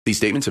These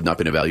statements have not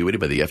been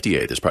evaluated by the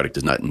FDA. This product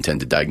does not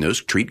intend to diagnose,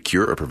 treat,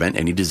 cure, or prevent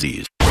any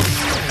disease.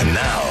 And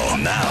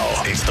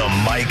now, it's the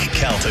Mike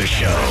Calta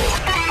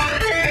Show.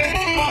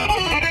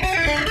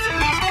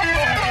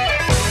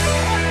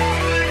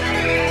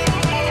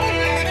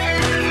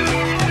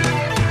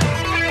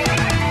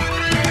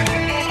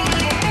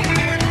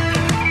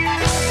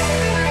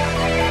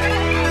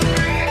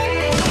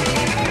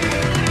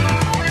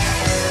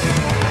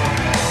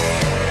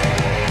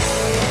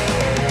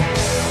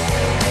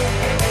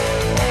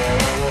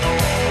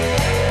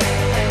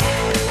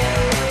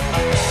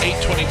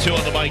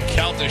 On the Mike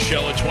Calta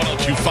Show. It's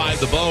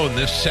 102.5 The Bone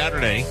this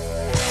Saturday.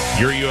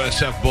 Your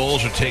USF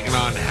Bulls are taking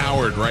on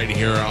Howard right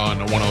here on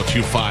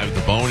 102.5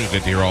 The Bone. You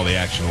get to hear all the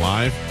action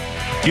live.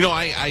 You know,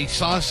 I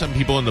saw some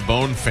people in the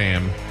Bone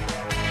fam.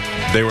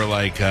 They were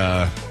like,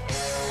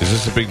 is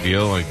this a big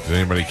deal? Like, does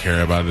anybody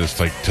care about this?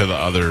 Like, to the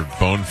other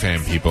Bone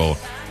fam people.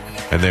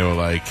 And they were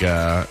like,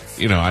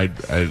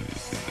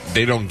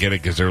 they don't get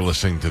it because they're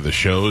listening to the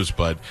shows,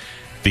 but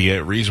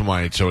the reason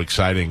why it's so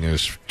exciting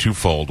is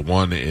twofold.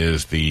 One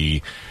is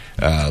the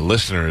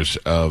listeners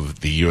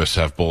of the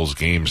USF Bulls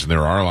games, and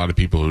there are a lot of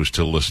people who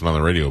still listen on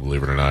the radio,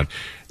 believe it or not,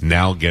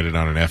 now get it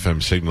on an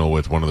FM signal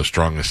with one of the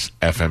strongest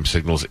FM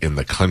signals in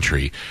the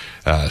country,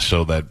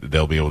 so that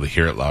they'll be able to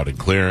hear it loud and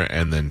clear.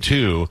 And then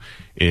two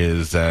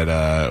is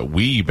that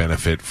we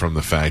benefit from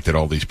the fact that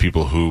all these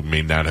people who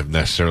may not have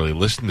necessarily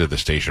listened to the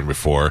station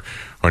before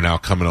are now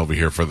coming over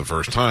here for the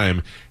first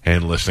time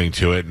and listening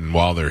to it. And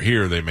while they're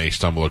here, they may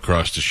stumble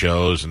across the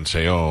shows and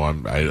say, "Oh,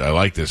 I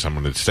like this. I'm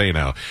going to stay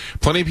now."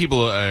 Plenty of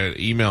people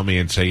email me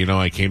and say,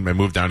 I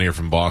moved down here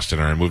from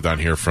Boston, or I moved down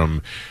here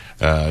from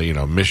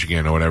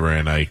Michigan or whatever,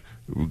 and I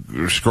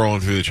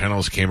scrolling through the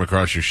channels, came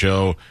across your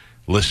show,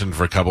 listened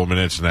for a couple of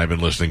minutes, and I've been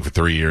listening for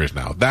 3 years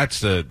now. That's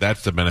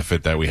the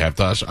benefit that we have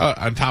to us,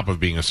 on top of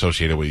being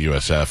associated with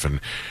USF and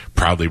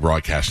proudly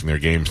broadcasting their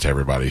games to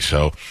everybody.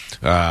 So,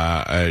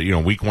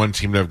 week one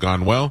seemed to have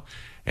gone well,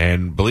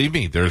 and believe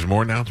me, there's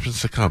more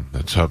announcements to come.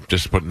 That's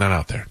just putting that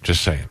out there.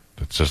 Just saying.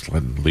 That's just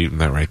leaving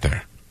that right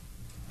there.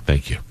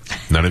 Thank you.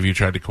 None of you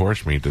tried to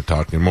coerce me to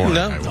talk more.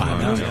 No, I'm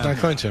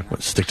not going to.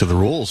 Stick to the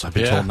rules. I've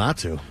been told not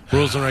to.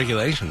 Rules and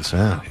regulations.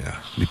 Yeah.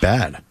 Be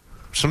bad.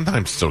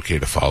 Sometimes it's okay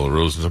to follow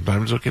rules, and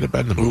sometimes it's okay to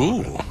bend them.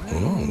 Ooh,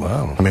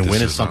 wow. I mean,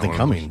 when is something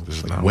coming? This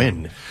is like not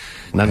when?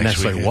 Not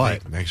necessarily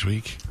what? Next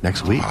week.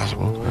 Next week.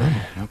 Possible.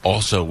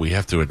 Also, we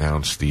have to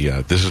announce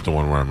this is the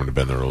one where I'm going to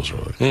bend the rules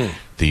really.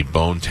 The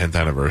Bone 10th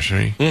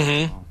anniversary.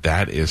 Mm-hmm.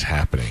 That is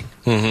happening.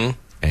 Mm-hmm.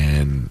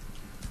 And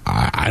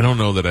I don't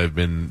know that I've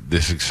been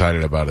this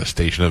excited about a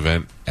station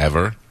event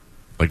ever.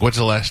 Like, what's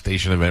the last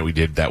station event we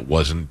did that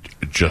wasn't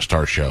just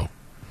our show?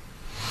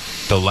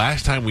 The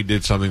last time we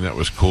did something that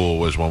was cool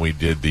was when we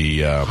did the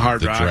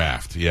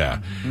draft.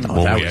 Yeah. Mm-hmm.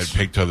 When we had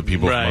picked other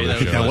people from other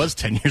shows. That was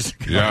 10 years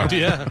ago.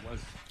 Yeah.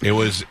 It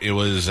was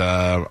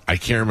I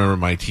can't remember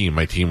my team.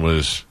 My team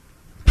was,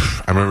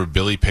 I remember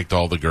Billy picked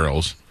all the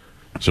girls.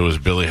 So it was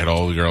Billy had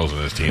all the girls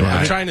on his team.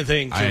 I'm trying to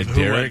think of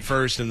who went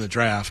first in the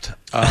draft.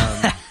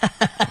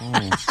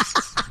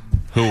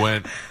 Who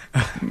went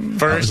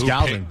first?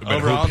 Galvin.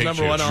 Overall,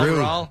 number one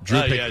overall?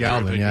 Drew picked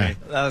Galvin, That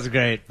was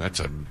great. That's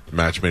a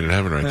match made in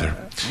heaven right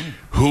there.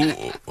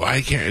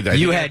 I can't.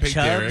 You had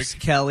Chubbs,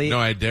 Kelly. No,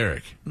 I had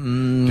Derek.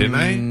 Didn't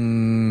I?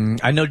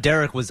 I know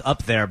Derek was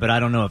up there, but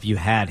I don't know if you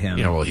had him.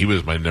 Yeah, well, he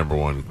was my number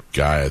one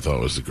guy. I thought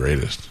was the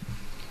greatest.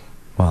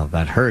 Well,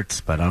 that hurts,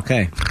 but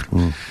okay.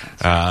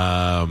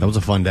 That was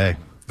a fun day.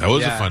 That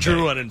was a fun day.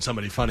 Drew wanted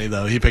somebody funny,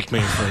 though. He picked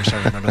me first.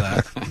 I remember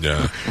that.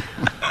 Yeah.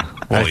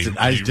 Well,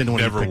 I just didn't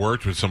want never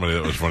worked with somebody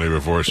that was funny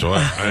before, so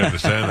I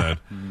understand that.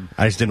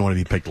 I just didn't want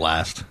to be picked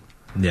last.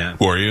 Yeah.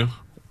 Were you?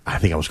 I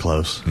think I was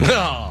close.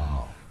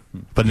 No.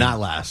 But not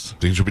last.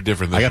 Things will be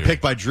different this I got year.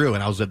 picked by Drew,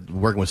 and I was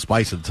working with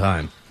Spice at the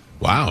time.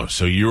 Wow.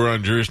 So you were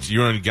on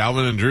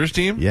Galvin and Drew's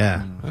team?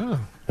 Yeah. Oh.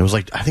 It was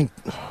like, I think,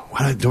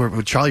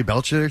 with Charlie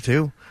Belcher there,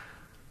 too?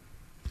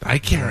 I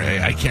can't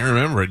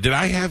remember. Did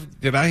I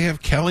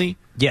have Kelly?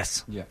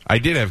 Yes. Yeah. I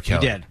did have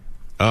Kelly. You did.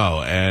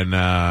 Oh, and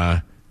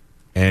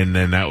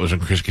then that was when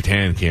Chris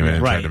Kattan came in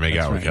and tried to make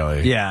out with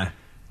Kelly. Yeah.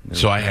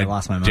 So I had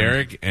lost my mind.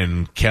 Derek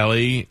and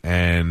Kelly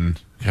and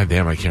God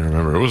damn, I can't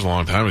remember. It was a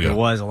long time ago. It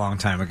was a long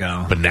time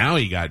ago. But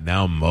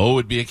now Mo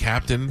would be a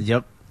captain.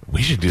 Yep.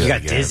 We should do that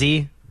again. You got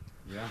Dizzy.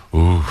 Yeah.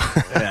 Ooh.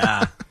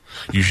 Yeah.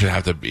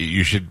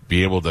 You should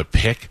be able to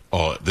pick.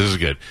 Oh, this is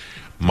good.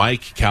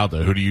 Mike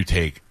Calta, who do you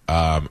take?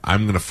 I'm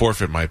going to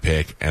forfeit my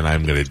pick, and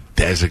I'm going to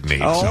designate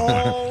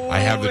someone. I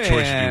have the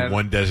choice to do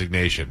one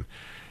designation.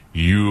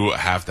 You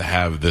have to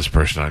have this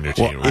person on your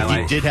team. Well, if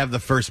you did have the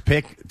first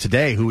pick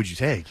today, who would you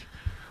take?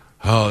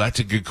 Oh, that's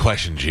a good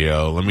question,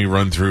 Gio. Let me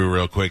run through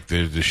real quick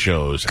the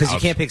shows. Because you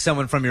can't pick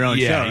someone from your own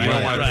show. Yeah, you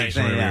don't want to pick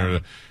someone from your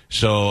own.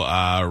 So,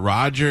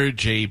 Roger,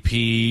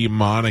 JP,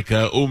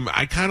 Monica.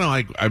 I kind of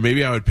like,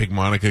 maybe I would pick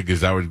Monica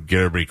because that would get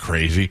everybody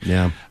crazy.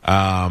 Yeah.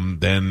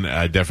 Then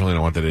I definitely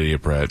don't want that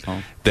idiot Brett.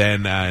 Oh.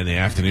 Then in the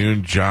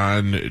afternoon,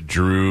 John,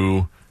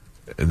 Drew.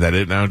 Is that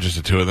it now? Just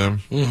the two of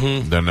them?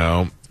 Mm-hmm. Then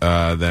no.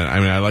 Then,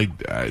 I like,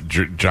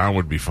 John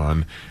would be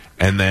fun.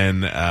 And then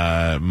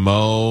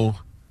Mo.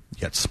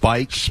 You got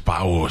Spike.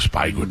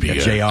 Spike would be You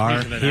good. got He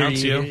JR. can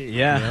announce you.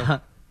 Yeah.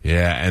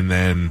 Yeah, and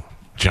then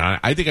John.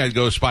 I think I'd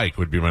go Spike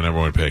would be my number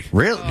one pick.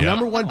 Really? Yeah.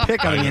 Number one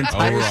pick on the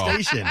entire Overall.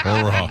 station.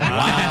 Overall.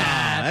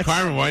 Wow.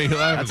 Carmen, why are you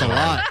laughing? That's a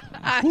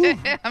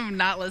lot. I'm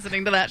not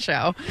listening to that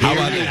show. How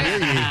about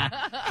this?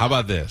 How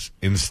about this?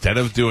 Instead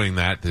of doing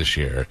that this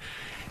year,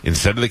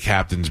 instead of the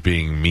captains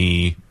being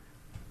me,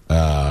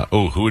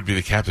 who would be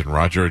the captain,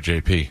 Roger or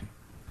JP?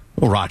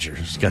 Well,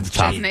 Roger's got the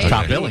top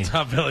JP. billing.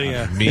 Top Billy,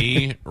 yeah.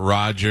 Me,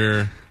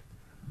 Roger,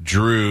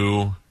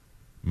 Drew,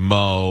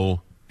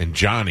 Mo, and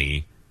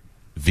Johnny.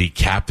 The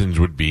captains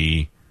would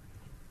be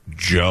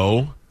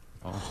Joe.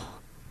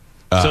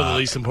 So the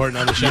least important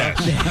on the show.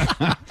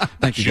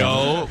 Thank you,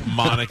 Joe,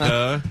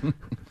 Monica,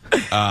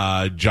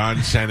 John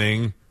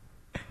Senning,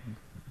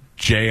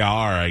 JR,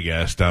 I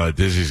guess, now that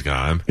Dizzy's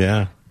gone.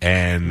 Yeah.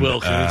 And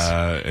Wilkins.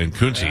 and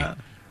Kunze.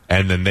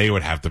 And then they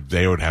would have to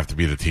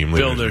be the team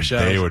leaders. Build their show.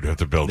 They would have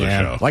to build their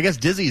Yeah. show. Well, I guess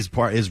Dizzy's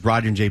part is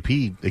Roger and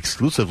JP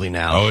exclusively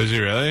now. Oh, is he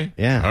really?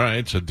 Yeah. All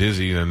right. So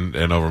Dizzy and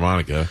over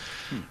Monica.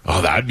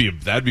 Oh, that'd be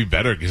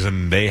better because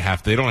then they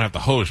don't have to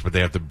host, but they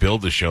have to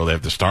build the show. They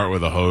have to start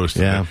with a host.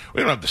 Yeah. We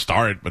don't have to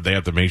start, but they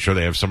have to make sure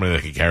they have somebody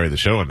that can carry the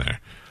show in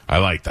there. I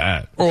like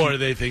that. Or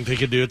they think they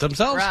could do it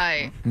themselves.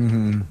 Right.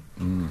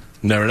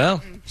 Never know.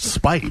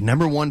 Spike,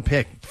 number one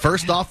pick.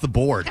 First off the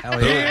board.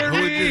 Yeah,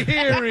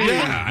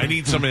 I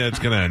need somebody that's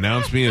going to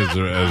announce me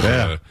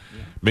as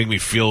make me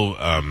feel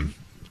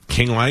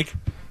king-like.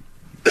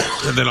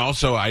 And then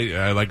also,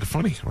 I like a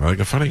funny. I like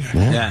a funny guy.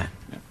 Yeah.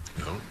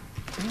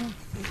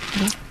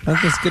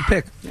 That's a good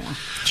pick.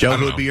 Joe,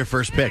 who know. would be your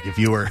first pick if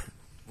you were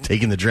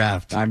taking the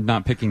draft? I'm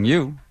not picking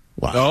you.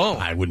 Well, Oh.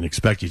 I wouldn't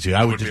expect you to.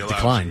 I would Wouldn't just be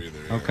allowed to decline.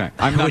 either. Okay.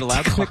 I'm not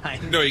allowed to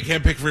pick. No, you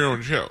can't pick for your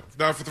own show.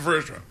 Not for the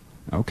first round.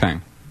 Okay.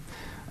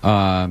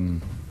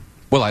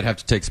 Well, I'd have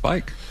to take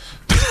Spike.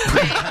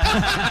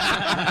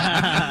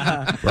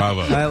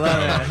 Bravo. I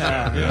love it.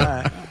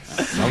 Yeah.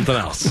 Something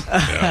else.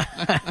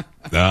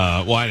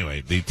 Well,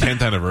 anyway, the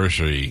 10th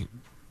anniversary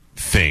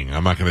thing,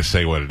 I'm not going to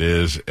say what it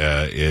is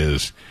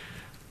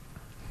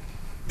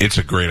it's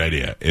a great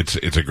idea. It's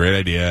a great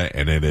idea,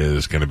 and it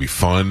is going to be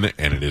fun,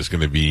 and it is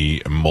going to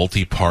be a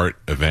multi-part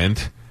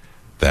event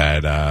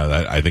that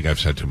I think I've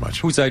said too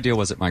much. Whose idea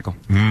was it, Michael?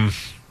 Yeah,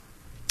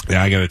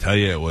 I got to tell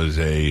you, it was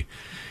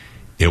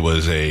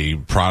a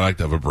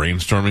product of a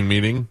brainstorming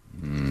meeting.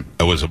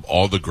 It was of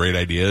all the great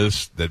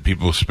ideas that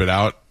people spit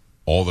out,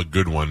 all the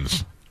good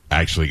ones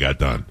actually got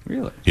done.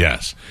 Really?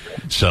 Yes.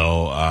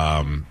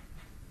 So,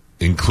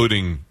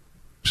 including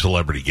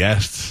celebrity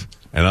guests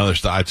and other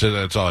stuff.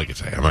 That's all I can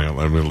say. I'm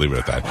going to leave it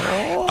at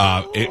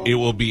that. It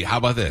will be. How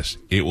about this?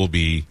 It will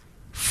be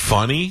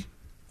funny,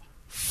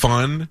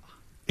 fun,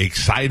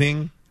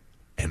 exciting,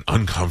 and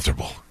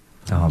uncomfortable.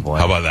 Oh, boy.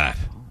 How about that?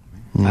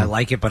 I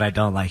like it, but I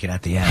don't like it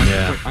at the end.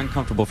 Yeah.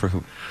 Uncomfortable for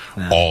who?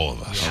 All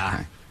of us.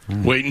 Okay.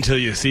 Wait until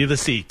you see the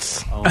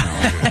seats. Oh, no.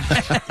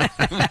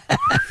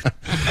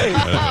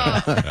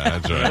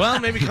 That's right. Well,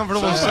 maybe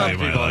comfortable with some Somebody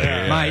might people. like it,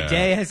 Yeah. yeah. My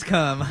day has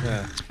come.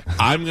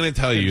 I'm going to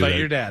tell you Invite that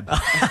your dad.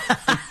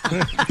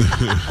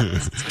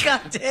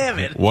 God damn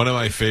it. one of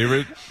my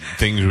favorite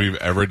things we've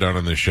ever done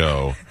on the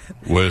show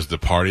was the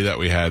party that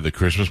we had, the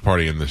Christmas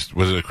party.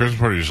 Was it a Christmas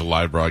party or just a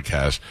live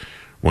broadcast?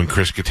 When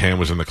Chris Kattan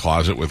was in the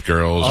closet with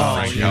girls,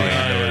 Frank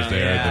Caliendo was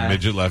there, yeah. the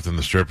midget left in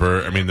the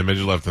the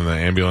midget left in the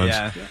ambulance.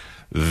 Yeah.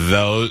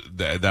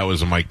 That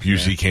was a Mike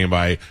Busey came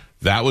by.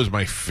 That was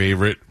my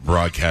favorite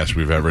broadcast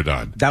we've ever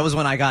done. That was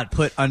when I got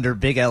put under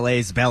Big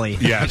LA's belly.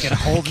 Yes. He could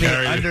hold me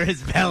Carried it. under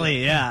his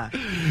belly, yeah.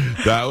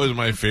 That was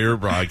my favorite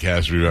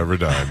broadcast we've ever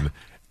done.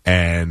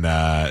 And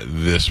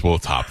this will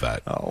top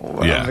that. Oh,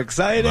 I'm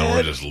excited. Then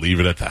we'll just leave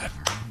it at that.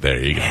 There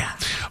you go.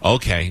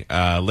 Okay,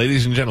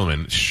 ladies and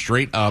gentlemen,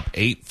 straight up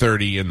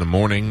 8:30 in the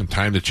morning,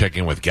 time to check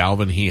in with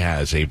Galvin. He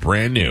has a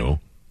brand new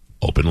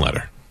open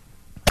letter.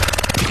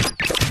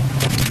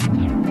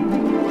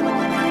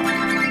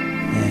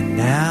 And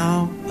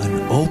now,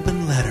 an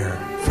open letter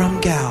from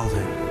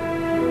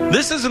Galvin.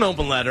 This is an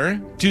open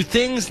letter to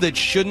things that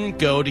shouldn't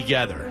go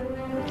together.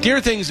 Dear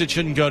things that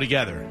shouldn't go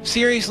together.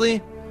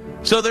 Seriously?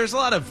 So there's a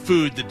lot of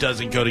food that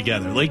doesn't go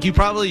together. Like you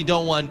probably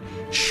don't want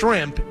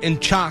shrimp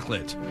and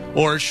chocolate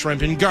or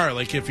shrimp and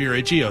garlic if you're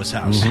at Gio's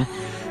house.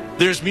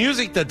 There's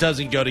music that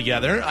doesn't go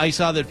together. I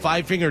saw that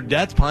Five Finger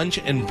Death Punch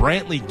and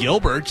Brantley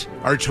Gilbert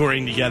are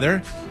touring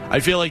together. I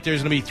feel like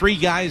there's going to be 3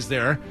 guys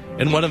there,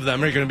 and one of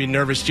them are going to be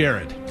Nervous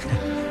Jared.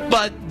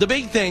 But the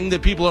big thing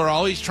that people are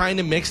always trying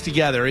to mix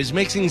together is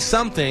mixing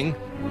something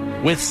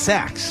with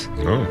sex.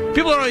 Oh.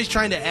 People are always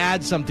trying to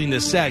add something to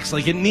sex,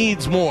 like it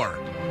needs more.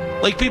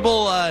 Like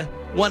people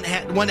want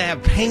to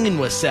have pain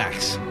with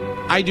sex.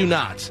 I do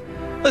not.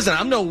 Listen,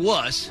 I'm no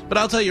wuss, but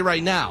I'll tell you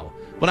right now.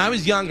 When I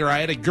was younger, I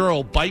had a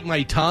girl bite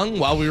my tongue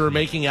while we were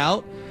making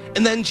out,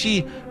 and then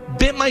she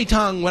bit my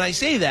tongue. When I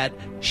say that,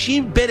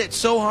 she bit it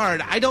so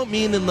hard. I don't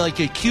mean in like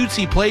a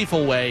cutesy,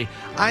 playful way.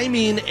 I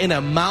mean in a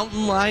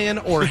mountain lion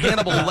or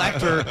Hannibal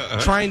Lecter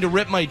trying to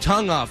rip my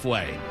tongue off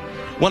way.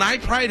 When I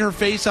pried her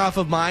face off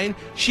of mine,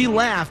 she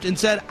laughed and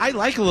said, "I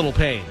like a little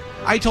pain."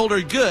 I told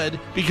her, good,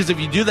 because if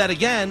you do that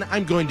again,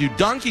 I'm going to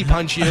donkey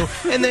punch you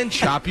and then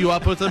chop you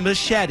up with a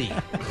machete.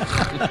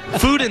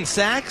 Food and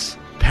sex?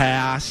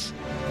 Pass.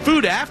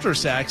 Food after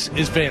sex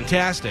is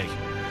fantastic.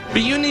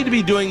 But you need to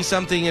be doing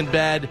something in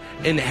bed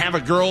and have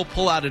a girl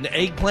pull out an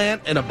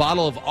eggplant and a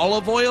bottle of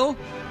olive oil?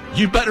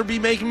 You better be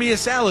making me a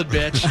salad,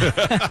 bitch.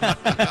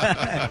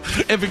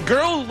 If a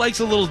girl likes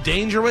a little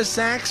danger with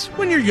sex,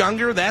 when you're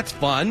younger, that's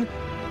fun.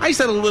 I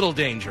said a little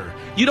danger.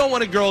 You don't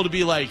want a girl to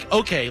be like,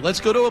 okay,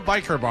 let's go to a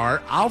biker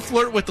bar, I'll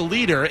flirt with the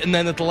leader, and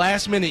then at the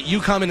last minute you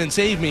come in and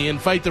save me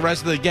and fight the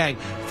rest of the gang.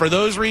 For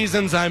those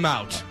reasons, I'm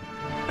out.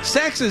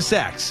 Sex is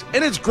sex,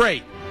 and it's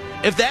great.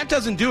 If that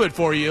doesn't do it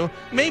for you,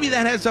 maybe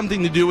that has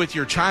something to do with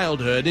your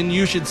childhood, and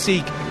you should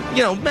seek,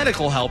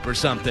 medical help or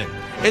something.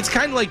 It's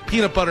kind of like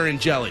peanut butter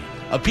and jelly.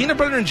 A peanut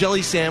butter and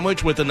jelly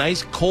sandwich with a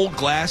nice cold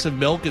glass of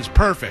milk is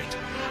perfect.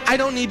 I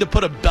don't need to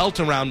put a belt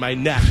around my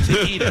neck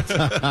to eat it.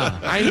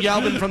 I'm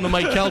Galvin from the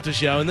Mike Calta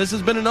Show, and this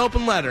has been an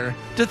open letter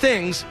to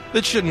things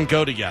that shouldn't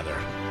go together.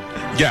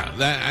 Yeah,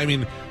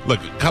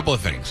 look, a couple of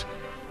things.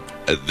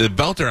 The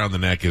belt around the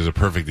neck is a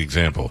perfect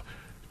example.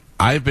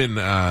 I've been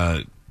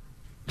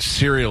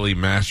serially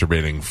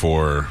masturbating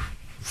for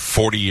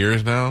 40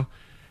 years now,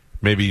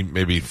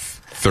 maybe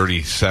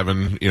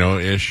 37,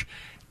 ish.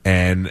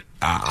 And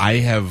I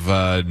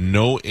have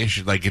no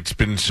issue. Like, it's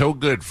been so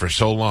good for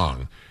so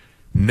long.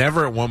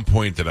 Never at one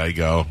point did I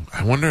go,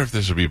 I wonder if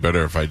this would be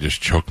better if I just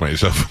choke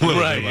myself a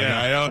little bit.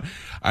 Yeah.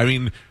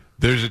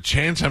 There's a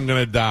chance I'm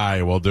going to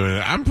die while doing it.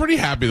 I'm pretty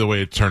happy the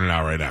way it's turning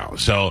out right now.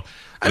 So,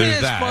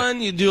 it's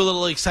fun. You do a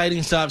little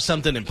exciting stuff,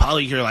 something, and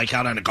probably you're like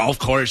out on a golf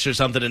course or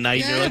something at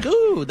night. Yeah. You're like,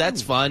 ooh,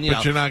 that's fun.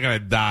 But you're not going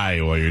to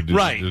die while you're doing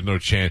it. Right. There's no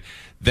chance.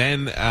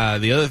 Then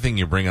the other thing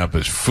you bring up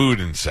is food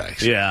and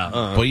sex. Yeah.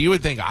 Well, you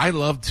would think I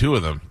love two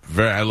of them.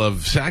 I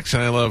love sex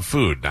and I love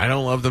food. I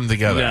don't love them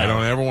together. No. I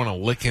don't ever want to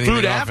lick anything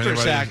food off after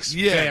anybody. Sex,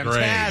 yeah,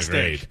 fantastic,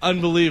 great.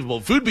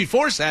 Unbelievable. Food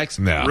before sex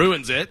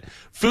ruins it.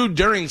 Food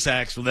during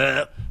sex,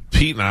 bleh.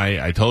 Pete and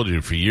I told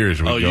you for years.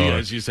 You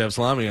guys used to have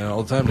salami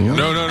all the time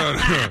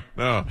together.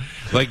 No.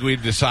 Like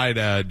we'd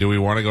decide, do we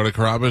want to go to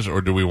Carrabba's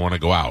or do we want to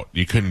go out?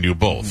 You couldn't do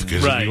both.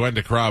 Because if you went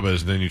to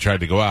Carrabba's and then you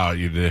tried to go out,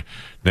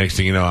 next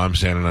thing you know, I'm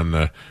standing on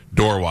the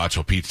door watch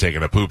while Pete's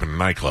taking a poop in a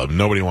nightclub.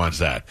 Nobody wants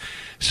that.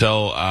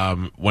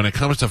 So when it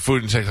comes to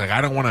food and sex, like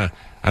I don't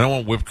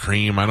want whipped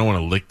cream. I don't want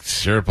to lick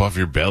syrup off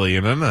your belly.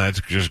 And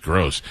that's just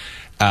gross.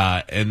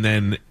 And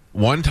then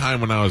one time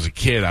when I was a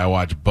kid, I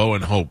watched Bo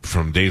and Hope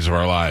from Days of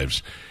Our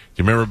Lives.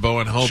 Do you remember Bo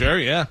and Hope? Sure,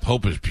 yeah.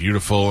 Hope is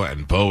beautiful,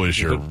 and Bo is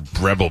your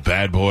rebel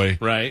bad boy.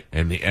 Right.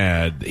 And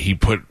he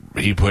put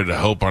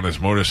Hope on his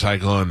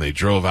motorcycle, and they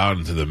drove out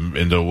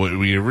into what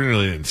we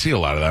really didn't see a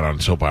lot of that on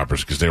soap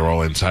operas because they were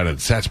all inside on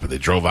sets. But they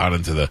drove out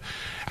into the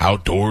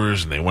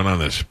outdoors, and they went on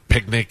this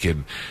picnic,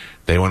 and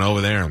they went over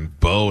there, and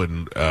Bo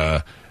and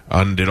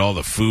undid all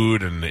the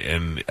food, and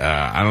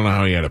I don't know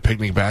how he had a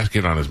picnic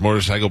basket on his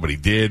motorcycle, but he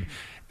did.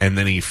 And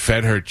then he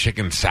fed her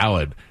chicken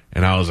salad.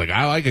 And I was like,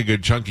 I like a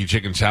good chunky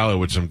chicken salad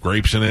with some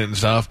grapes in it and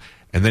stuff.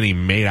 And then he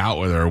made out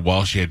with her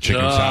while she had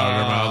chicken salad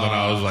in her mouth. And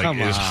I was like,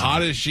 as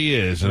hot as she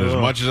is, and as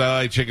much as I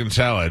like chicken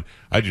salad,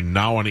 I do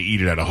not want to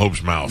eat it out of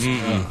Hope's mouth.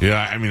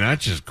 Yeah,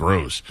 that's just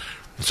gross.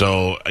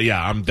 So,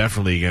 yeah, I'm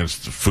definitely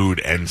against food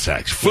and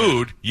sex.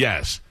 Food,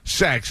 yes.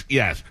 Sex,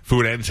 yes.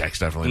 Food and sex,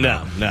 definitely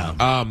no.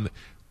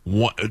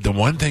 The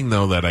one thing,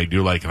 though, that I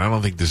do like, and I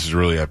don't think this is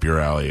really up your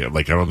alley,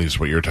 like, I don't think it's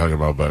what you're talking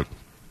about, but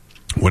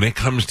when it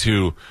comes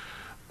to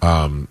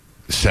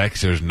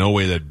sex, there's no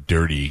way that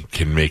dirty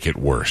can make it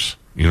worse.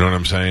 You know what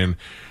I'm saying?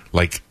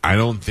 Like, I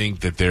don't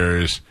think that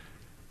there's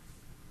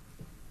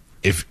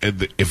if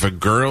a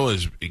girl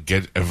if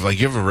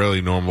you have a really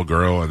normal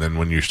girl and then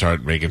when you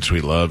start making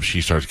sweet love,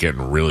 she starts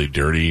getting really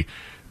dirty.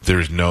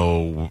 There's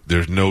no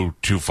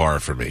too far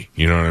for me.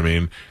 You know what I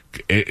mean?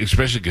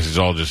 Especially because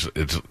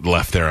it's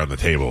left there on the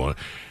table.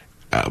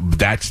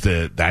 That's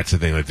the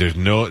thing. Like, there's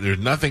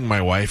nothing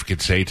my wife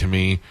could say to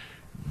me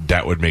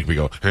that would make me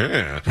go,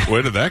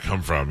 where did that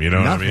come from? You know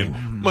what I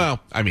mean? Well,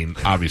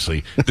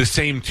 obviously, the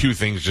same two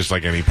things, just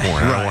like any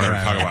porn. I don't want her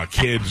to talk about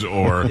kids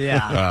or,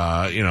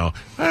 I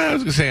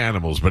was going to say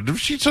animals, but if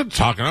she starts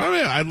talking,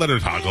 I'd let her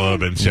talk a little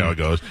bit and see how it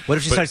goes. What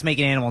if she starts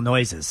making animal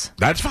noises?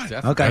 That's fine.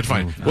 Okay. That's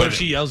fine. What if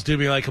she yells, do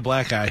me like a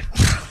black guy?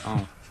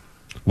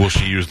 Will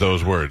she use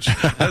those words?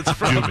 That's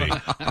from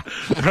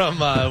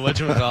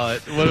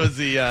whatchamacallit. What was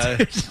the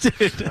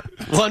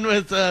one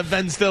with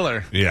Ben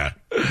Stiller? Yeah.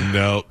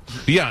 No.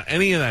 Yeah,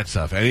 any of that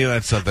stuff but it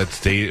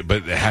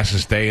has to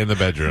stay in the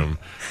bedroom.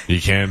 You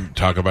can't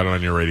talk about it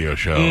on your radio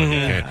show.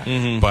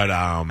 But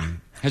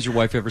has your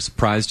wife ever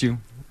surprised you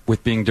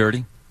with being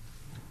dirty?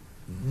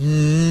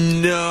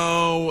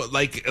 No.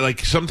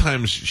 Like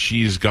sometimes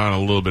she's gone a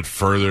little bit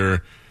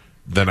further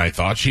than I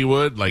thought she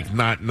would. Like,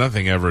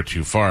 nothing ever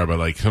too far, but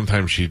like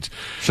sometimes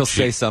she'll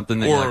say something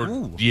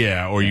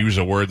that or use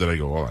a word that I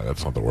go, oh,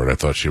 that's not the word I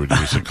thought she would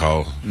use to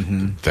call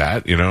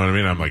that. You know what I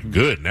mean? I'm like,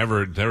 good,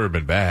 never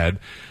been bad.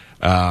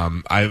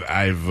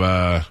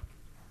 I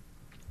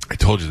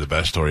told you the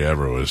best story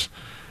ever was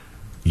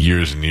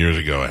years and years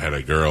ago. I had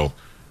a girl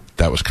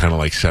that was kind of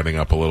like setting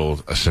up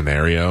a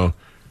scenario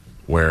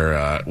where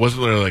it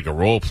wasn't really like a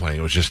role playing.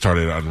 It was just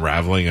started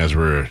unraveling as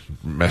we were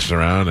messing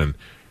around, and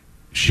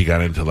she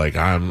got into like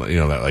I'm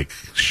that like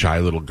shy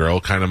little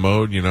girl kind of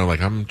mode.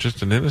 Like I'm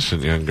just an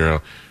innocent young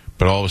girl,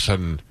 but all of a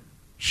sudden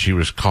she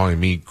was calling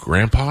me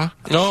grandpa.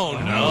 Oh,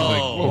 And no. I was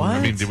like, well,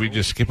 I mean, did we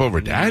just skip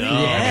over daddy? No. I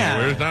mean, Yeah.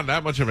 there's not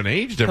that much of an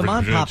age difference. Come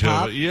on, between the two.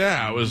 Pop.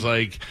 Yeah, I was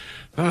like,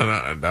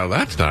 no,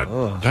 that's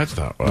not. That's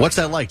not. What's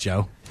that like,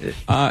 Joe?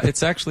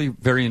 It's actually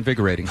very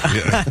invigorating.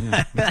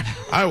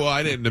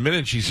 I didn't. The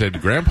minute she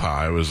said grandpa,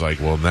 I was like,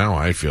 well, now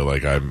I feel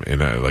like I'm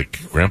in a, like,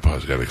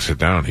 grandpa's got to sit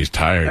down. He's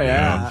tired,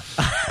 Yeah.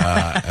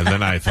 And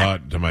then I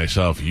thought to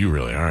myself, you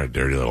really are a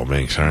dirty little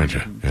minx, aren't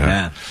you?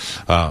 Yeah.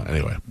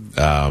 Anyway.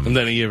 And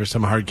then he gave her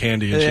some hard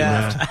candy and she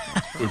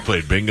left. We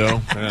played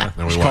bingo.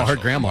 And we Call watched her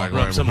grandma.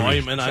 Rub some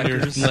ointment on your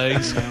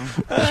legs. She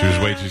was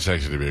way too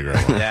sexy to be a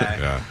grandma.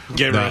 Yeah.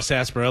 Gave her a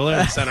sarsaparilla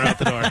and sent her out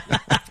the door.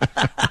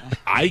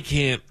 I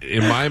can't,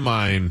 in my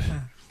mind,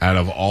 out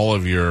of all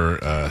of your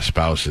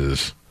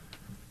spouses,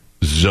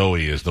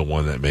 Zoe is the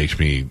one that makes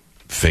me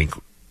think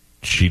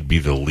she'd be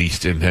the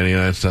least into any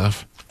of that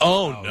stuff.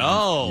 Oh,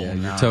 no. Yeah,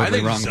 you're totally I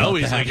think wrong about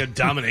Zoe's that. like a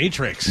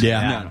dominatrix.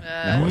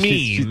 Yeah.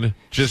 Mean,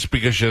 just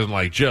because she doesn't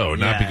like Joe,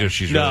 not Yeah. because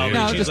she's No, really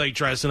into she's it. like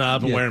dressing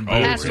up and wearing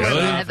Oh, boots. really?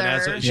 And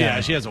stuff.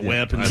 Yeah, she has a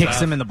whip and Kicks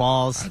stuff. him in the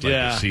balls. I'd like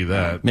Yeah. to see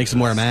that. Makes him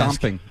wear a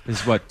mask. Stomping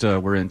is what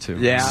we're into.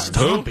 Yeah.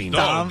 Stomping.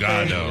 Oh,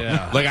 God, no.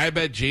 Yeah. Like, I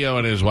bet Gio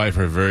and his wife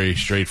are very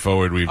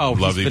straightforward. We Oh,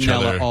 love he's each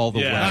vanilla other. all the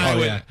way.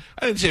 Yeah.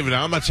 I didn't say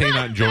vanilla. I'm not saying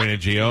not enjoying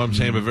it, Gio. I'm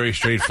saying but very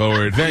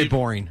straightforward. Very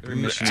boring.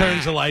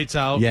 Turns the lights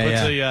out,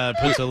 Yeah,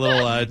 puts a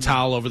little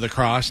towel over the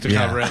cross to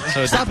cover it.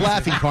 So Stop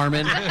laughing,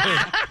 Carmen.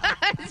 I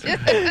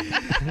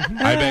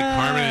bet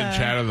Carmen and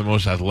Chad are the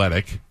most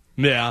athletic.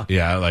 yeah.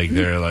 Yeah, like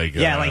they're like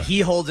Yeah, like he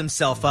holds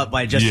himself up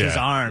by just Yeah. his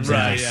arms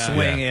Right, and yeah.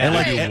 swing. Yeah. Yeah. And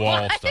like- they do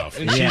wall stuff.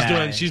 And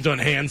Yeah. she's doing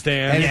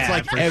handstands. And Yeah, it's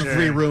like for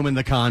every sure. room in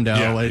the condo.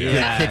 Yeah, Like,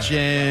 yeah. the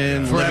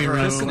kitchen, living Forever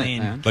room.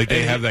 clean. Like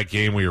they have that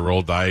game where you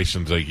roll dice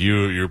and it's like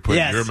you're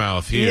putting Yes. your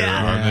mouth here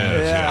Yeah. on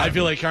this. Yeah. Yeah. I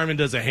feel like Carmen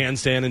does a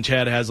handstand and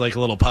Chad has like a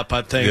little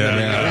putt-putt thing.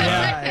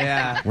 Yeah.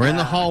 Yeah. We're in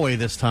the hallway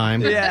this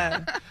time.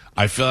 Yeah.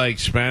 I feel like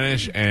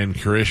Spanish and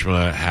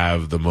Karishma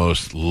have the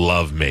most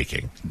love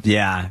making.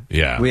 Yeah.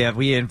 Yeah.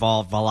 We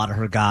involve a lot of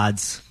her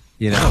gods.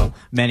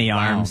 Many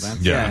arms.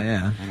 that's-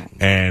 Yeah.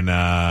 And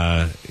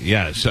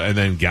so and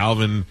then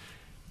Galvin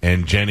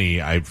and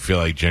Jenny, I feel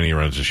like Jenny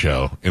runs the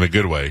show in a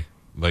good way.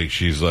 Like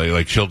she's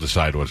like she'll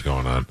decide what's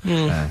going on.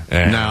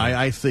 And No,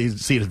 I see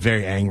it as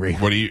very angry.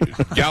 what do you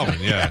Galvin,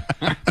 yeah.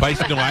 But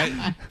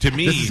to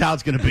me This is how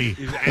it's going to be.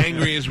 as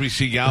angry as we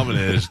see Galvin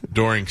is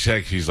during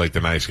sex, he's like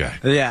the nice guy.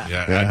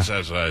 Yeah. That's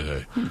what I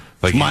say.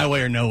 Like It's my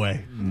way or no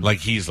way. Like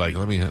he's like,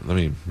 let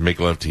me make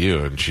love to you,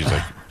 and she's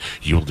like,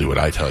 you'll do what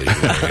I tell you.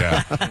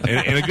 Yeah,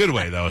 in a good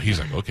way though. He's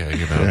like,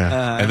 okay,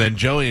 and then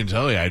Joey and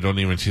Zoe, I don't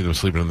even see them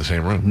sleeping in the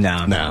same room.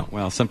 No.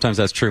 Well, sometimes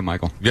that's true,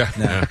 Michael. Yeah,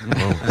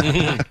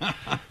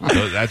 Well,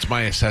 so that's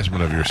my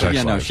assessment of your sex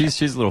Yeah, no, life.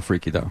 she's a little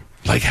freaky though.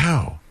 Like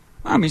how?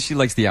 I mean, she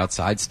likes the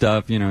outside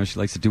stuff. She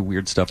likes to do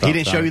weird stuff. He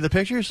didn't outside. show you the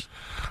pictures?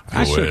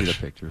 I showed you the wish.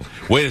 pictures.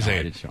 Wait a No, I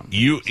second. didn't show him.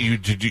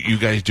 You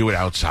guys do it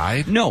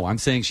outside? No, I'm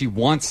saying she's.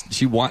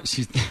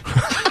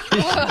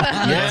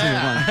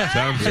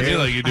 Sounds to me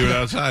like you do it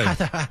outside.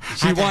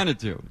 She wanted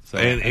to. So.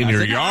 In I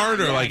your said, yard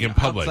or like in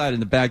public? Outside in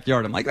the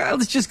backyard. I'm like, well,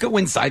 let's just go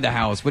inside the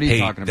house. What are you Hey,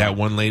 talking that about?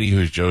 one lady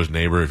who's Joe's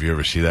neighbor, if you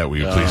ever see that, will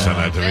you please send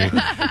that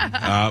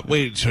to me?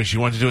 Wait, so she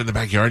wanted to do it in the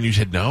backyard and you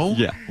said no?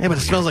 Yeah. Yeah, but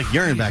it smells like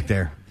urine back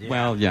there.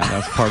 Well, yeah,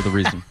 that's part of the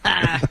reason.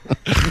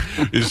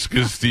 Is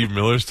Steve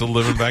Miller still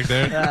living back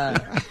there?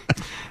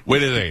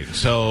 Wait a second.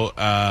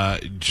 So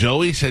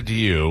Joey said to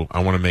you,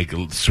 I want to make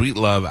sweet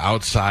love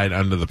outside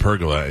under the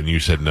pergola, and you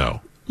said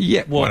no.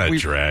 Yeah, well, What a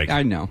drag.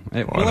 I know.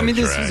 Well, I mean,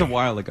 this was a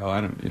while ago.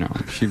 I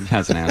don't, she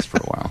hasn't asked for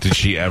a while. Did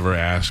she ever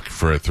ask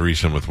for a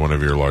threesome with one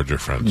of your larger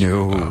friends?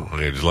 No. Oh,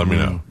 okay, just let me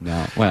know.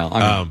 No. Well,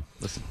 I mean,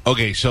 listen.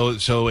 Okay, so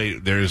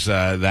wait, there's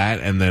that,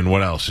 and then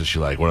what else is she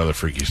like? What other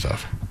freaky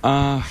stuff?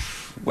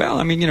 Well,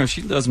 I mean,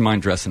 she doesn't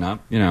mind dressing up,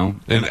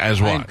 And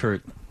as I what?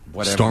 encourage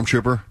whatever.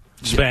 Stormtrooper?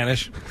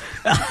 Spanish.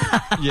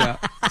 Yeah,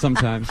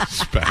 sometimes.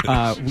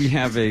 Spanish. We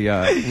have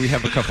a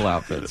couple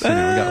outfits. We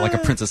got like a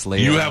Princess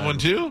Leia. You have one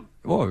too?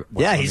 Oh, well,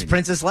 Yeah, I he's mean,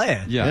 Princess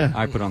Leia. Yeah,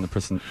 I put on the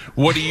Princess.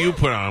 What do you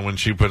put on when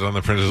she puts on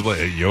the Princess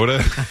Leia? Yoda?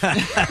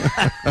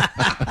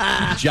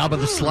 Jabba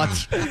the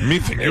Slut. Me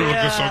think you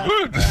look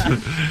so good.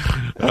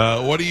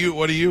 What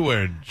are you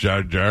wearing,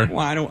 Jar Jar? Well,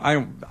 I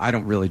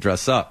don't really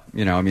dress up.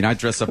 I mean, I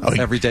dress up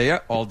every day,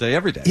 all day,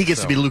 every day. He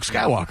gets so. to be Luke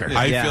Skywalker.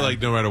 I Yeah. feel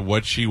like no matter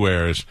what she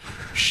wears,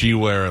 she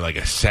wear like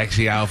a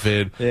sexy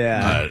outfit.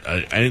 Yeah.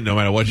 No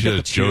matter what she Got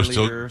does, the Joe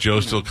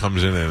cheerleader, still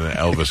comes in an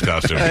Elvis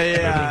costume.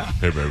 Yeah.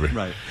 Hey baby.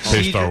 Right.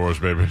 Hey She- Star Wars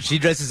baby. She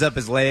dresses up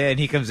as Leia, and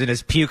he comes in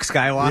as Puke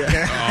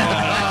Skywalker.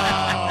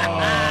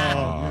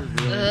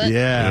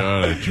 Yeah.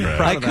 Oh, that's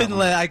right. I couldn't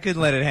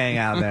let it hang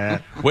out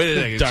there. Wait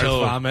a second. Darth So,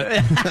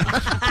 vomit.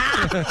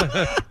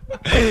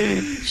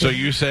 so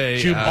you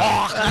say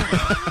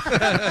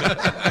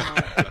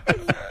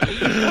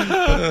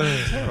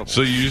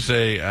So you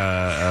say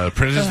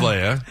Princess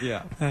Leia.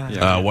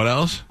 Yeah. What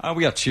else?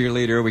 We got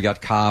cheerleader. We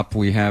got cop.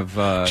 We have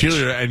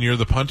Cheerleader, and you're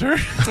the punter?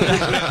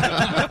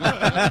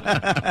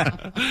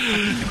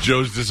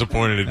 Joe's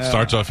disappointed. It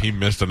starts off he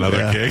missed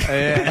another kick.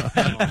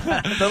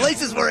 The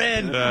laces were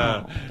in.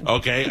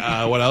 Okay,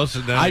 what else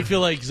is that? I feel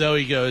like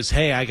Zoe goes,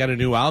 hey, I got a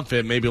new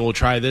outfit. Maybe we'll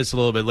try this a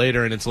little bit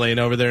later. And it's laying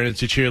over there, and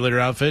it's a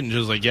cheerleader outfit. And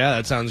Joe's like, yeah,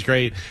 that sounds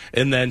great.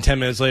 And then 10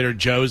 minutes later,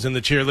 Joe's in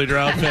the cheerleader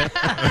outfit.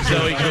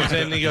 Zoe goes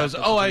in, and he goes,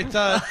 oh, I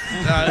thought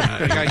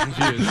I got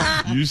confused.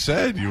 You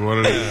said you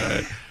wanted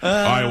to... All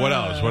right, what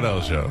else? What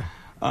else, Joe?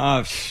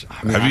 Have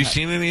you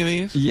seen any of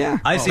these? Yeah.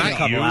 I've seen a not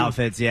couple you.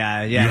 outfits,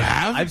 yeah. You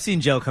have? I've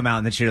seen Joe come out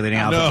in the cheerleading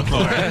outfit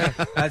before.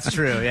 That's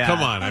true, yeah.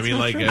 Come on, I mean,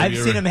 like... I've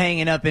seen him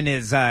hanging up in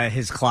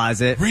his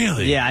closet.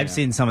 Really? Yeah, I've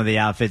seen some of the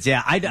outfits.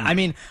 Yeah, I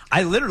mean,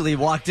 I literally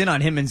walked in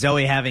on him and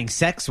Zoe having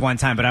sex one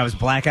time, but I was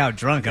blackout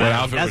drunk. What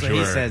outfit that's was what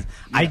you he wearing?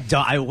 says.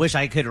 I wish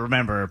I could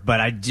remember, but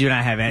I do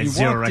not have any You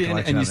zero walked in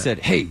recollection and you of it. said,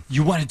 hey,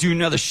 you want to do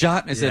another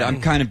shot? And I said,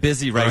 I'm kind of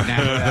busy right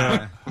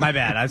now. My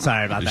bad. I'm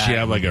sorry about Does that. she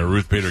have like a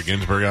Ruth Bader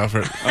Ginsburg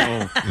outfit?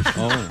 Oh.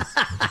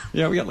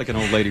 Yeah, we got like an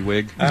old lady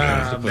wig.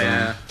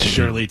 man.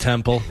 Shirley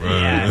Temple.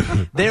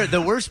 Yeah.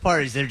 The worst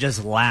part is they're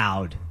just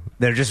loud.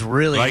 They're just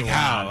really Like loud.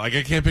 how? Like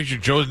I can't picture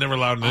Joe's never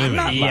loud in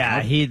anything.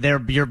 Yeah,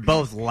 you're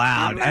both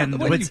loud, and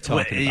What are you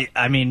talking about?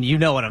 I mean, you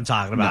know what I'm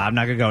talking about. I'm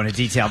not gonna go into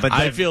detail, but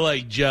I feel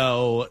like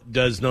Joe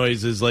does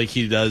noises like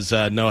he does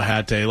No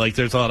Hate. Like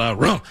there's a lot of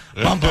rum,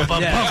 bum, bum,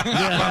 bum, bum,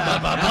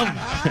 bum, bum, bum.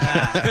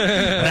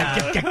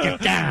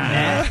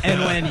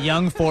 and when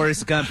young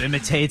Forrest Gump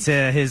imitates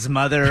his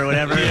mother or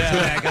whatever,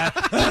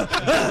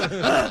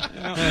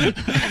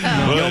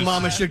 Your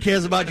mama sure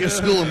cares about your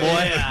school,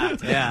 boy.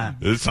 yeah.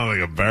 This sounds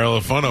like a barrel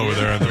of fun over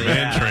there on the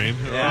man train.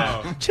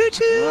 Yeah. Choo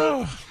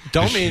choo.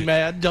 Don't mean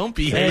mad. Don't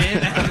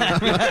behave.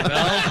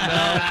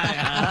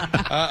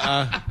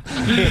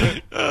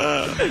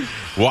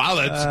 Wow,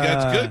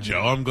 that's good,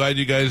 Joe. I'm glad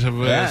you guys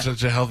have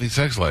such a healthy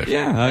sex life.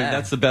 Yeah,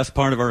 that's the best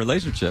part of our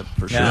relationship,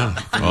 for sure. Yeah.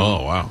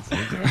 Oh, wow.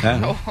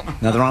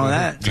 Nothing wrong with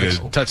that. You guys,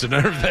 Touch a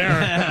nerve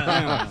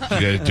there.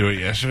 you guys do it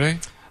yesterday?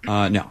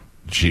 No.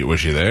 Was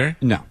she there?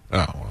 No.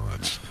 Oh, well,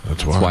 that's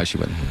That's why she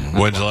wouldn't.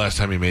 When's the last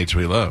time you made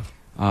Sweet Love?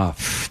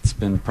 It's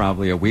been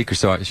probably a week or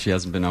so. She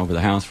hasn't been over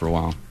the house for a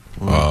while.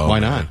 Oh, why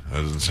man. not?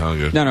 That doesn't sound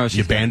good. No,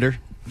 You banned her?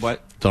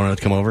 What? Don't have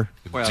to come over?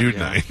 Well, Dude yeah.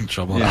 night.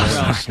 Trouble. Yeah,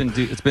 well,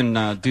 it's been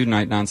dude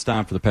night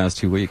nonstop for the past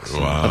 2 weeks.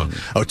 Wow.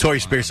 Oh, Tori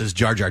Spears says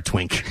Jar Jar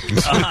Twink.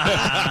 That's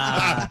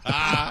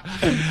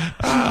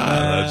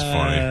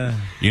funny.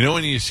 You know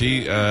when you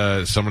see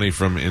somebody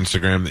from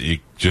Instagram that you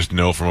just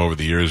know from over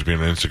the years being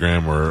on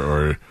Instagram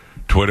or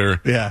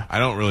Twitter? Yeah. I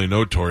don't really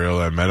know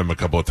Toriel. I met him a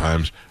couple of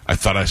times. I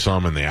thought I saw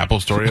him in the Apple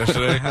store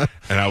yesterday,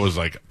 and I was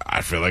like,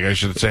 I feel like I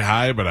should say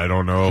hi, but I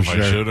don't know if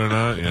I should or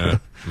not. Yeah,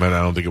 but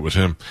I don't think it was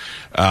him.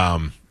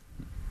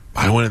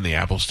 I went in the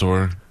Apple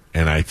store,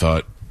 and I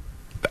thought,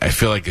 I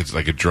feel like it's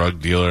like a drug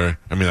dealer.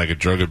 I mean, like a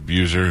drug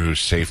abuser who's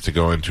safe to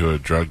go into a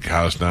drug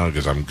house now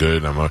because I'm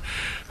good. I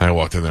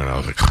walked in there, and I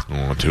was like,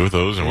 I want two of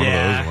those and one of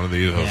those and one of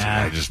these. I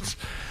was like,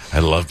 I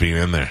love being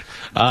in there.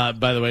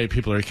 By the way,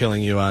 people are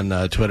killing you on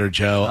Twitter,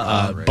 Joe.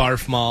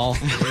 Barf Mall.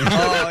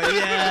 Oh,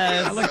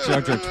 yes. I like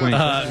Jar Jar Twink.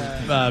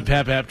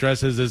 Pap Pap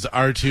dresses as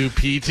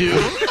R2-P2.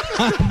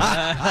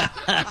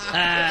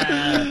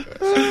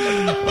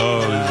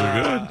 Oh, these are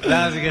good.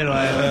 That was a good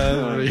one.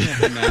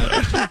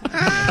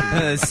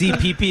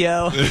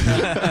 CPPO.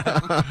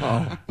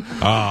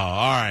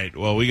 All right.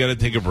 Well, we got to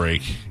take a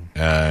break,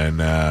 and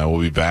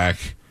we'll be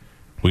back.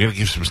 We got to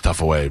give some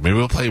stuff away. Maybe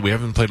we'll play. We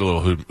haven't played a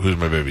little Who's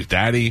My Baby's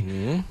Daddy.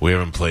 Mm-hmm. We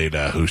haven't played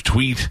Who's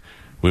Tweet.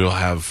 We will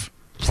have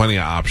plenty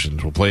of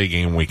options. We'll play a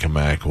game when we come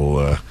back.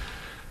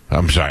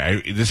 I'm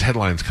sorry. This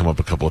headline's come up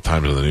a couple of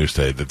times on the news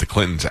today that the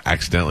Clintons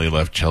accidentally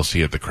left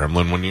Chelsea at the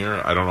Kremlin one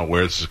year. I don't know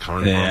where this is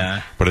coming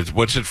from, but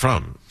what's it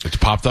from? It's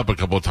popped up a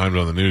couple of times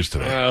on the news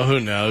today. Oh, who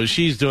knows?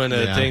 She's doing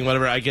a thing,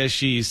 whatever. I guess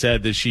she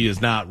said that she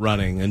is not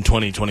running in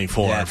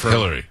 2024 for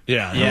Hillary.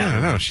 Yeah.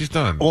 No, she's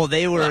done. Well,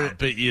 they were.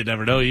 But you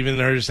never know. Even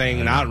her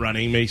saying not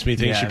running makes me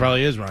think she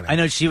probably is running. I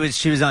know she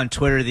was on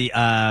Twitter the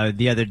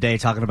other day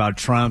talking about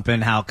Trump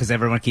and how because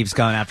everyone keeps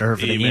going after her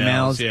for the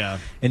emails. Yeah.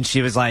 And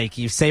she was like,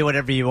 "You say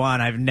whatever you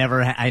want. I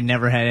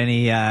never had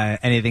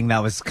anything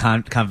that was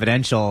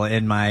confidential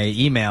in my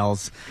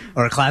emails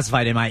or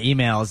classified in my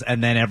emails."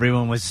 And then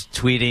everyone was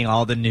tweeting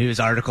all the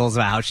news articles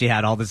about how she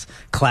had all this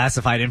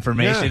classified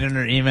information in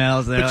her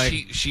emails. But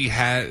she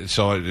had,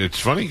 so it's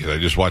funny because I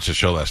just watched the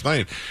show last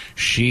night.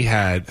 She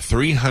had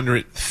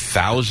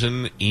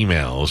 300,000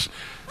 emails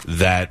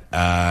that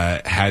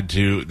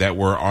that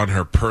were on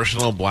her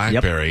personal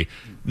BlackBerry. Yep.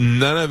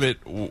 None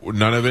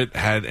of it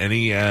had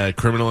any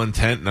criminal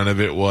intent. None of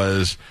it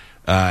was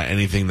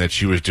anything that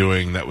she was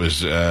doing that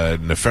was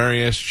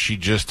nefarious. She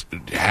just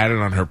had it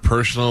on her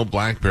personal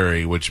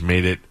BlackBerry, which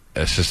made it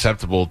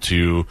susceptible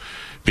to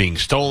being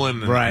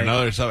stolen and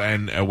other stuff,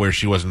 and where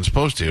she wasn't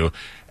supposed to,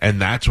 and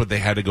that's what they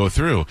had to go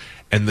through.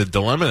 And the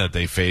dilemma that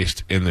they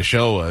faced in the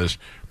show was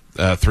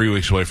 3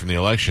 weeks away from the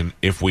election.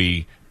 If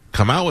we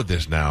come out with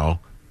this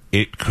now,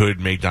 it could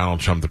make Donald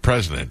Trump the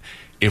president.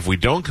 If we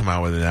don't come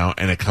out with it now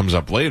and it comes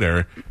up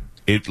later,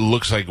 it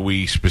looks like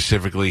we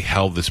specifically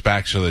held this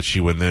back so that she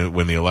win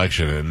the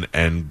election.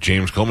 And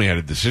James Comey had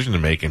a decision to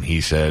make, and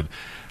he said,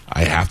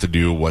 I have to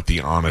do what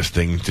the honest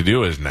thing to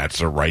do is, and that's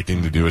the right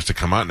thing to do is to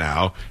come out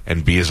now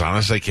and be as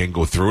honest as I can,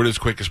 go through it as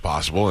quick as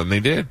possible, and they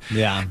did.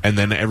 Yeah. And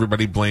then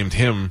everybody blamed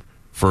him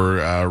for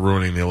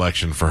ruining the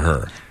election for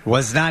her.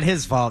 Was not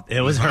his fault.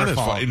 It was her His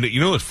fault. And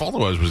you know whose fault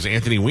it was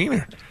Anthony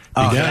Weiner.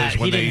 Oh, Because yeah,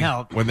 when he didn't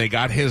help. When they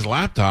got his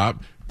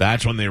laptop,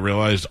 that's when they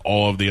realized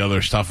all of the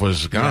other stuff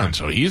was gone. Yeah.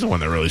 So he's the one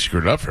that really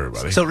screwed it up for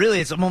everybody. So really,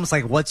 it's almost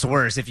like what's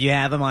worse, if you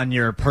have him on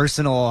your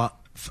personal,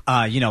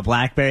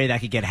 BlackBerry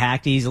that could get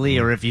hacked easily,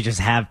 or if you just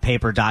have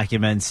paper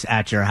documents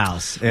at your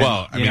house.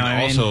 Well, I mean,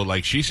 also,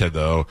 like she said,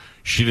 though,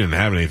 she didn't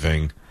have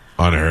anything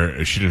on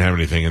her. She didn't have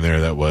anything in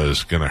there that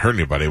was going to hurt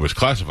anybody. It was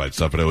classified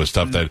stuff, but it was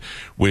stuff that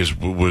was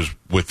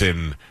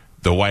within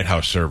the White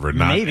House server.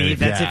 Not maybe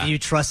that's if you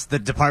trust the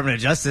Department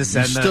of Justice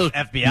and still the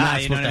FBI.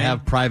 not supposed to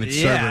have private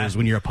servers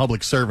when you're a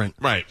public servant.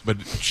 Right, but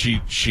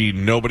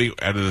nobody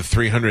out of the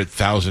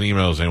 300,000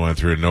 emails they went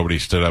through, nobody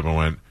stood up and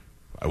went,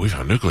 we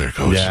found nuclear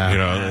codes.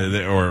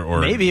 Yeah.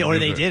 Or maybe, or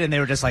they did, and they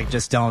were just like,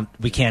 don't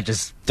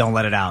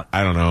let it out.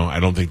 I don't know. I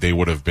don't think they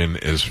would have been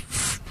as,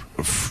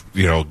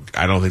 I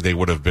don't think they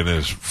would have been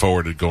as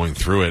forward at going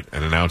through it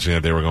and announcing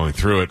that they were going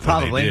through it.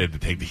 Probably. When they did, to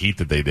take the heat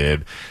that they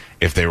did,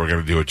 if they were going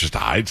to do it just to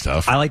hide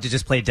stuff. I like to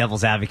just play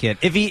devil's advocate.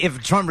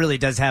 If Trump really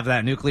does have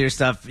that nuclear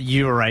stuff,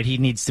 you were right. He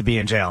needs to be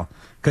in jail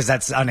because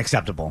that's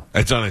unacceptable.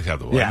 It's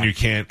unacceptable. Yeah. And you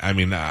can't,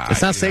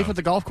 it's not safe at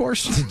the golf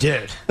course?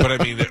 Dude. But I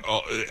mean,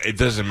 it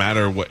doesn't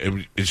matter what,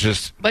 it's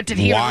just, But did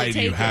he why really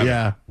do you take have it?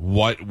 Yeah.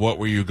 what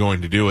were you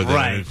going to do with it?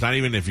 Right. And it's not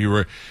even if you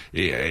were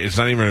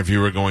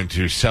going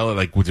to sell it,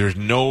 like,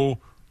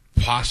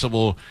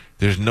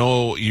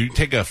 you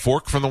take a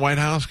fork from the White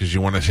House because you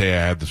want to say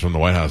I had this from the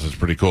White House. It's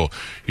pretty cool.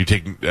 You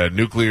take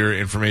nuclear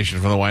information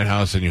from the White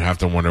House and you have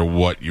to wonder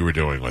what you were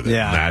doing with it.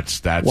 Yeah. And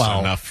that's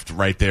enough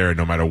right there,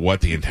 no matter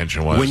what the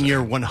intention was. When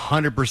you're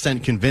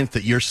 100% convinced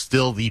that you're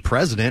still the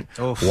president,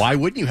 why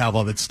wouldn't you have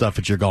all that stuff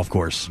at your golf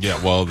course?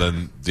 Yeah, well,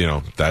 then,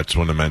 that's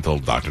when the mental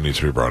doctor needs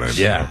to be brought in.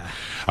 Yeah. So.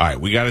 All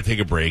right, we got to take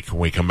a break. When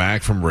we come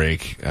back from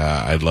break,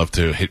 I'd love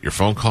to hit your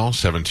phone call,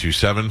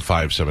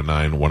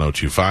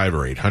 727-579-1025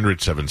 or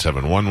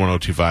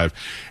 800-771-1025.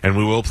 And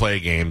we will play a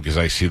game because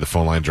I see the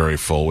phone lines are already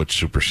full, which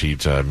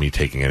supersedes me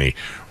taking any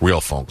real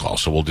phone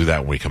calls. So we'll do that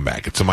when we come back. It's a